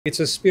It's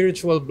a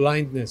spiritual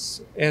blindness.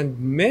 And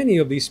many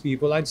of these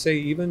people, I'd say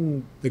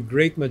even the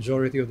great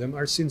majority of them,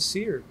 are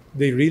sincere.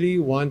 They really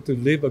want to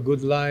live a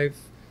good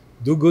life,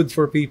 do good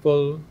for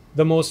people.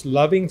 The most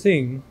loving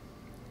thing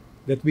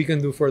that we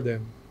can do for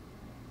them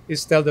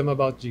is tell them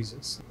about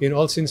Jesus. In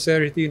all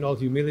sincerity, in all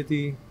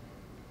humility,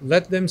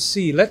 let them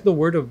see, let the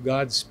Word of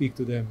God speak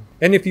to them.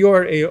 And if you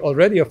are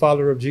already a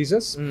follower of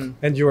Jesus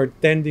and you are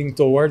tending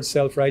towards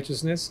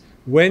self-righteousness,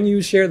 when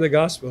you share the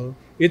gospel,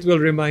 it will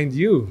remind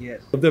you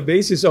of the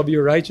basis of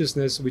your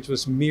righteousness, which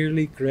was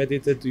merely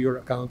credited to your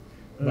account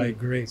by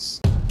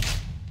grace.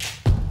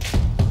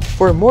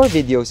 For more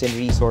videos and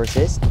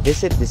resources,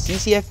 visit the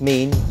CCF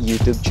Main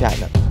YouTube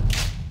channel.